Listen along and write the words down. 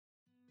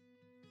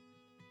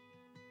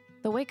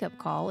The Wake Up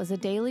Call is a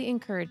daily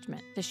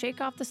encouragement to shake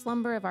off the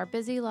slumber of our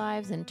busy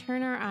lives and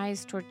turn our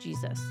eyes toward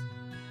Jesus.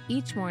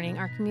 Each morning,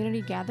 our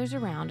community gathers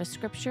around a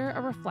scripture,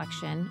 a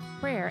reflection,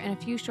 prayer, and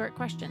a few short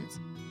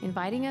questions,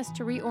 inviting us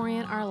to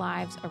reorient our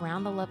lives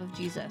around the love of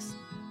Jesus,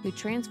 who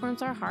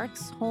transforms our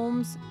hearts,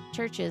 homes,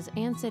 churches,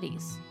 and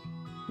cities.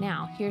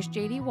 Now, here's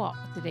JD Walt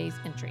with today's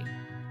entry.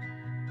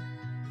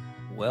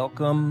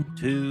 Welcome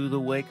to the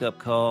Wake Up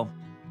Call.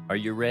 Are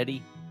you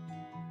ready?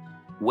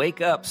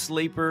 Wake up,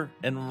 sleeper,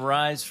 and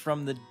rise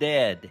from the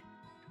dead,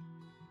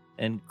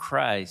 and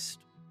Christ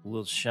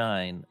will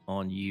shine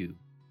on you.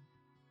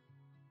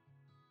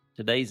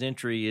 Today's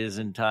entry is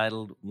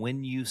entitled,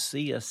 When You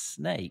See a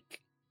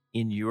Snake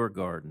in Your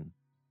Garden.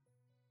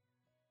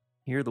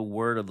 Hear the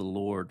word of the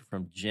Lord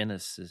from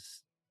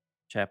Genesis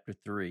chapter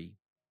 3,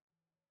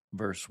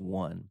 verse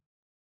 1.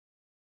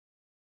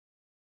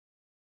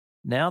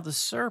 Now the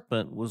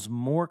serpent was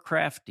more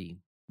crafty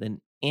than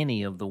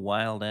any of the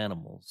wild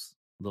animals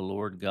the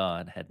Lord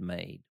God had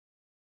made.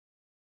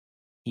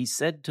 He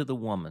said to the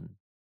woman,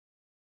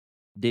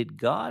 Did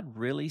God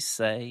really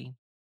say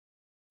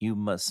you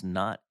must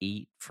not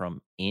eat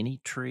from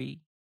any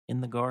tree in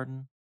the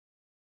garden?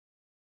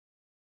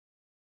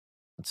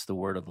 That's the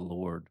word of the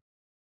Lord.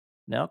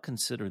 Now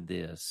consider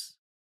this,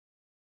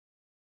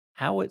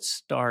 how it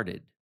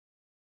started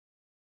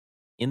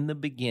in the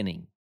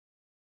beginning,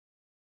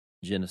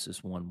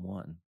 Genesis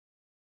 1:1.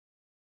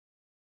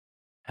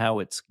 How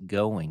it's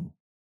going,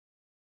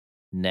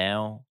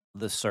 now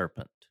the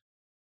serpent,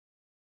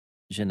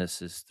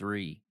 Genesis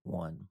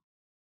 3:1.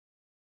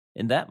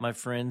 And that, my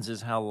friends,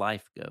 is how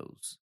life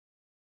goes.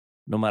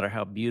 No matter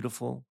how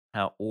beautiful,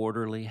 how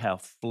orderly, how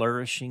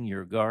flourishing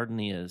your garden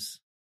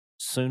is,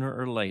 sooner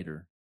or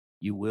later,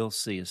 you will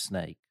see a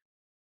snake.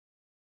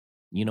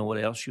 You know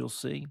what else you'll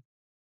see?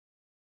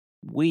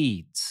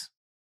 Weeds.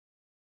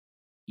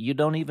 You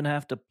don't even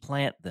have to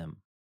plant them.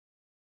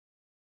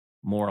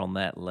 More on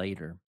that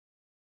later.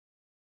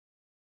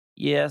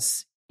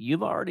 Yes,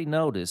 you've already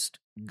noticed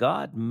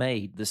God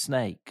made the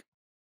snake.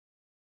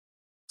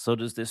 So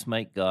does this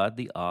make God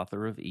the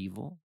author of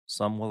evil?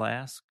 Some will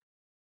ask.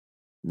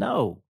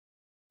 No,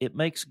 it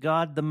makes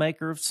God the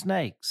maker of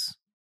snakes.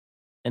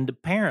 And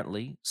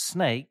apparently,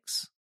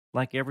 snakes,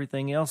 like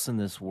everything else in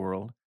this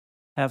world,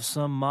 have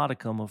some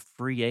modicum of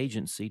free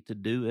agency to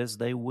do as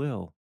they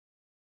will.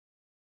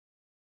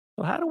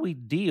 So how do we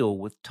deal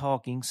with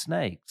talking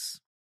snakes?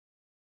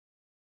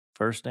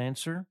 First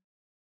answer,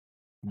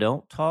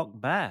 don't talk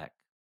back.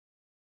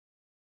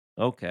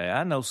 Okay,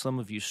 I know some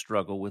of you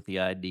struggle with the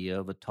idea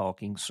of a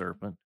talking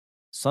serpent.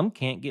 Some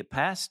can't get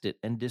past it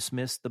and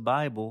dismiss the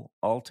Bible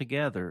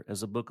altogether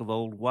as a book of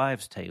old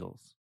wives'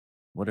 tales,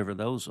 whatever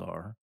those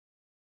are.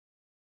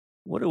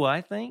 What do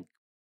I think?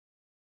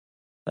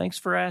 Thanks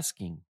for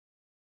asking.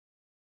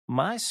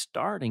 My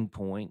starting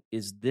point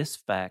is this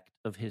fact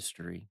of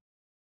history.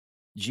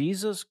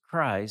 Jesus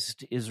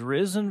Christ is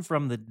risen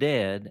from the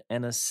dead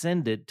and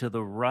ascended to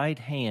the right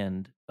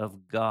hand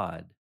of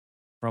God,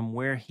 from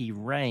where he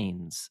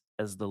reigns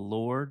as the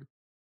Lord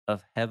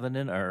of heaven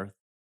and earth,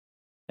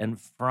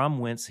 and from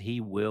whence he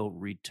will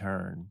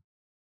return.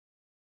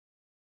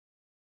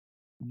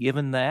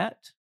 Given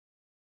that,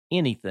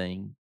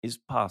 anything is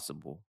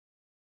possible.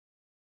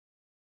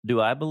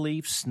 Do I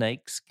believe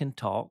snakes can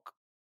talk?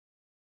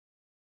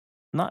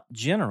 Not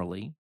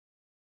generally,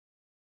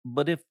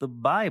 but if the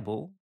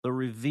Bible, the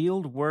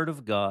revealed Word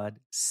of God,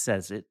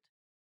 says it,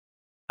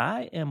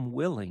 I am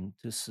willing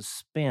to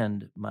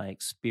suspend my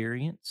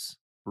experience,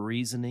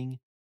 reasoning,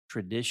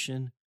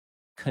 tradition,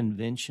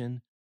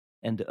 convention,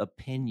 and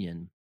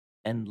opinion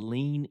and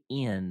lean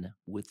in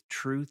with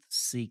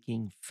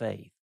truth-seeking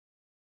faith.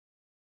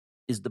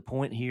 Is the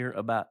point here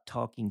about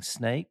talking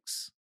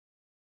snakes,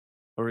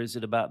 or is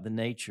it about the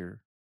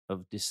nature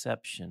of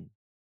deception?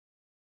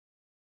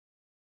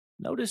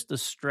 Notice the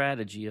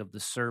strategy of the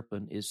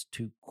serpent is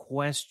to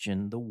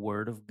question the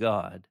Word of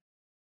God.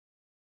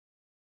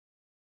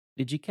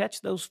 Did you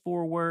catch those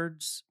 4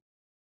 words?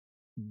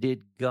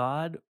 Did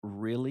God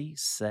really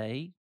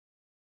say?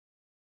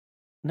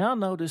 Now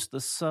notice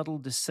the subtle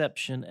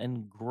deception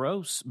and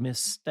gross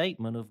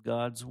misstatement of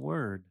God's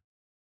Word.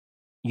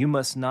 You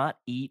must not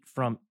eat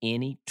from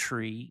any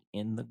tree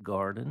in the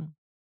garden.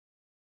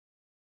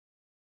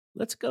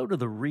 Let's go to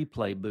the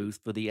replay booth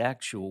for the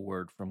actual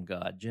word from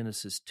God,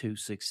 Genesis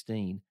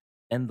 2:16.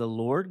 And the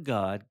Lord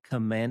God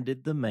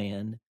commanded the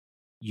man,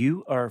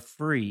 You are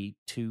free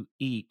to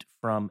eat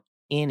from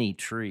any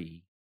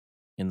tree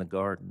in the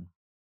garden.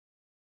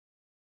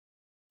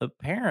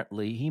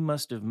 Apparently, he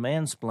must have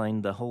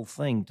mansplained the whole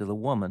thing to the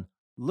woman.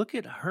 Look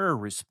at her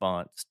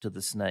response to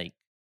the snake.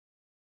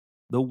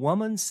 The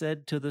woman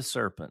said to the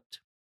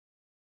serpent,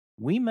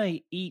 We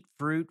may eat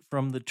fruit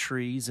from the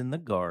trees in the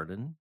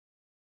garden,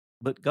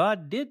 but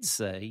God did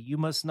say, You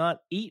must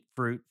not eat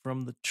fruit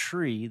from the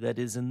tree that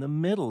is in the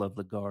middle of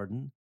the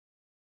garden,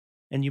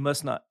 and you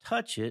must not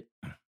touch it,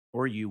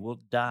 or you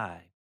will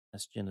die.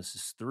 That's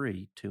Genesis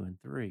 3:2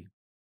 and 3.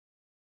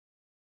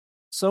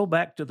 So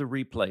back to the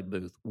replay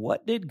booth.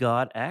 What did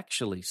God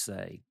actually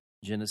say?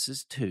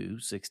 Genesis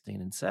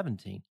 2:16 and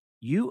 17.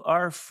 You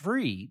are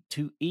free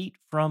to eat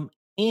from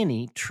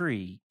any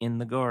tree in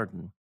the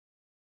garden,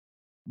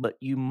 but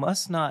you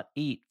must not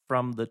eat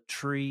from the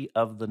tree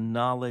of the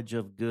knowledge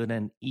of good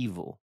and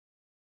evil,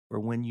 for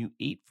when you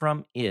eat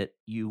from it,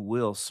 you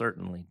will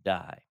certainly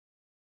die."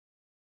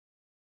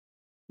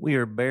 We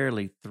are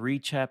barely 3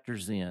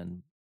 chapters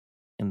in,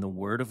 and the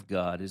Word of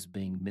God is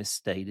being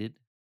misstated,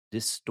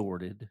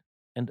 distorted,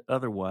 and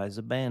otherwise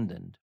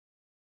abandoned.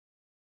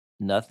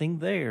 Nothing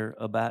there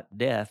about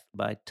death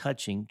by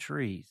touching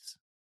trees,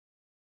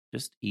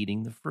 just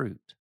eating the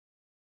fruit.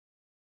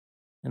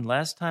 And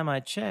last time I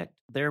checked,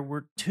 there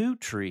were 2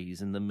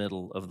 trees in the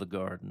middle of the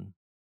garden.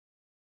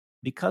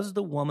 Because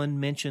the woman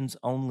mentions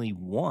only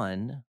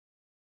one,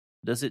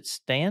 does it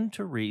stand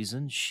to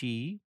reason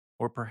she,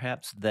 or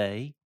perhaps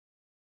they,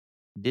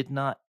 did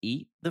not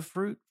eat the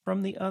fruit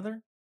from the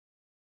other?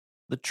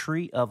 The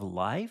tree of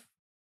life?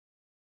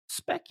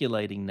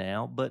 Speculating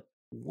now, but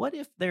what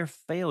if their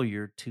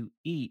failure to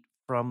eat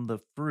from the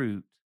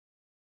fruit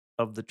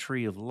of the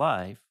tree of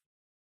life,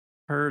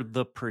 per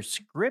the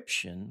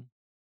prescription,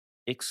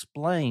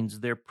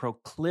 explains their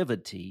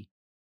proclivity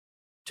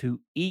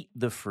to eat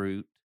the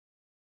fruit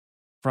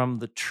from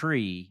the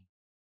tree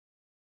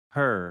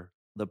per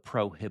the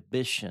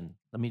prohibition?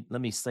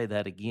 Let me say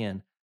that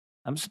again.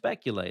 I'm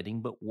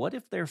speculating, but what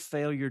if their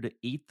failure to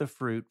eat the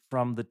fruit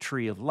from the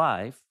tree of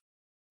life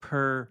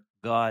per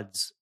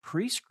God's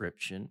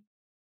prescription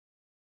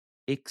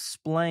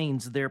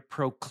explains their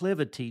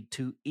proclivity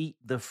to eat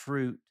the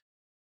fruit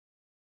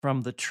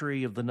from the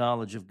tree of the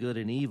knowledge of good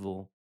and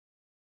evil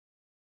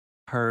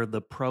per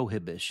the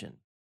prohibition?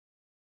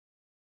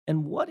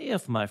 And what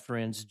if, my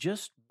friends,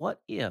 just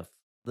what if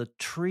the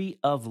tree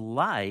of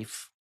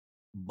life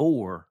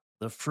bore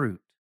the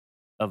fruit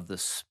of the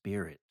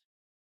Spirit?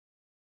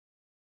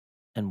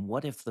 And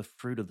what if the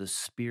fruit of the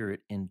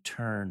Spirit in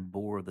turn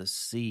bore the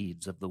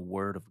seeds of the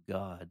Word of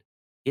God?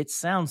 It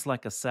sounds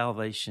like a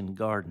salvation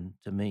garden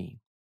to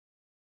me.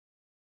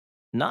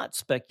 Not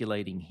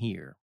speculating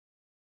here,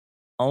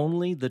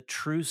 only the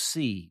true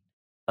seed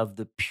of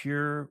the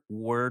pure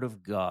Word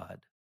of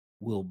God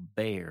will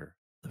bear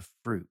the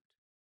fruit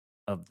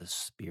of the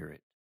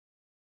Spirit.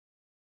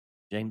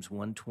 James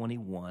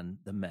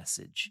 1:21, the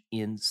Message.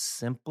 In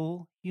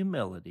simple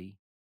humility,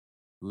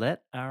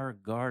 let our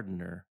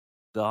gardener,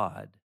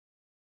 God,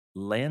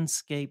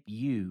 landscape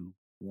you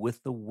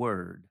with the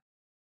Word,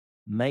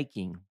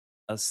 making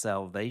a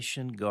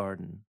salvation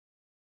garden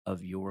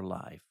of your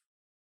life.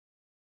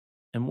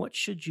 And what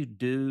should you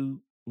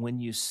do when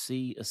you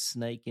see a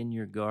snake in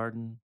your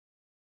garden?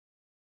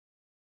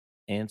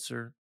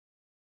 Answer: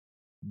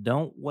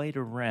 don't wait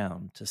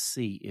around to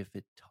see if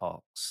it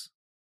talks.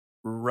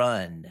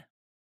 Run.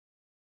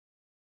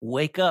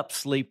 Wake up,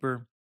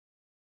 sleeper.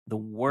 The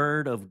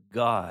Word of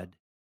God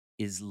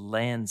is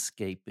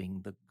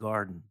landscaping the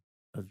garden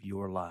of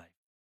your life.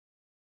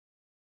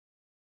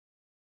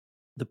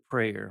 The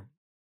prayer.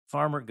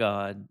 Farmer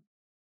God,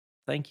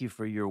 thank you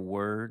for your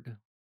Word,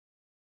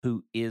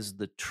 who is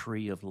the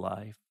tree of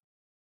life.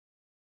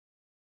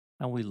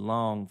 How we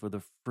long for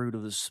the fruit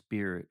of the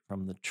Spirit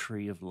from the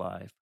tree of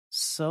life.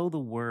 Sow the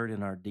Word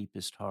in our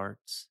deepest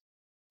hearts.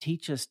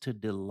 Teach us to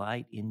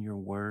delight in your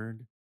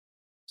Word,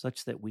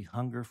 such that we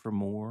hunger for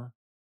more,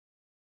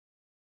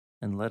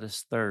 and let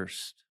us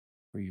thirst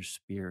for your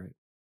Spirit.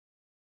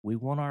 We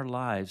want our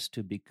lives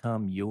to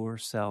become your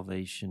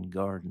salvation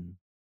garden,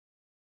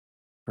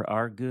 for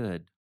our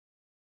good,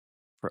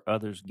 for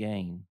others'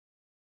 gain,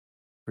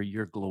 for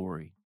your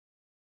glory.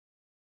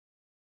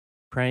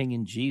 Praying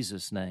in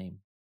Jesus'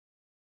 name,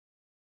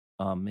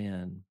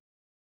 amen.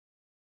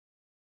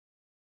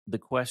 The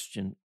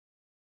question: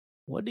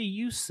 what do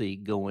you see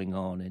going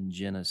on in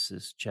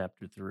Genesis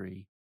chapter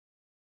 3?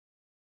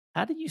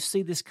 How do you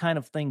see this kind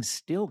of thing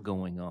still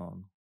going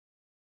on?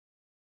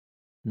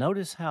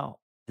 Notice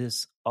how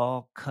this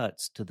all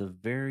cuts to the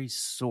very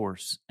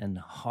source and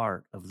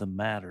heart of the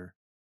matter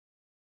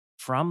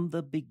from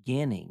the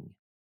beginning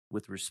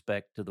with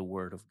respect to the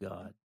Word of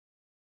God.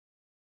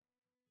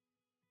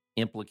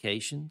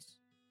 Implications?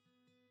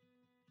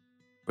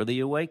 For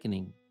The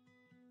Awakening,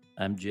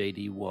 I'm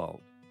J.D.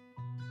 Wald.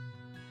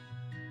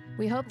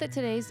 We hope that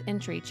today's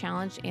entry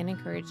challenged and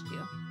encouraged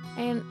you.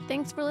 And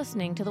thanks for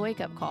listening to The Wake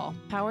Up Call,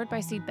 powered by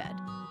Seedbed.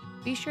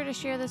 Be sure to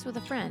share this with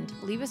a friend,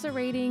 leave us a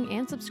rating,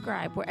 and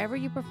subscribe wherever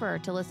you prefer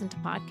to listen to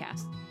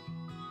podcasts.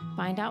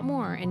 Find out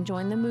more and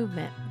join the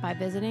movement by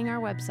visiting our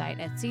website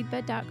at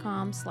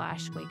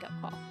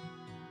seedbed.com/wakeupcall.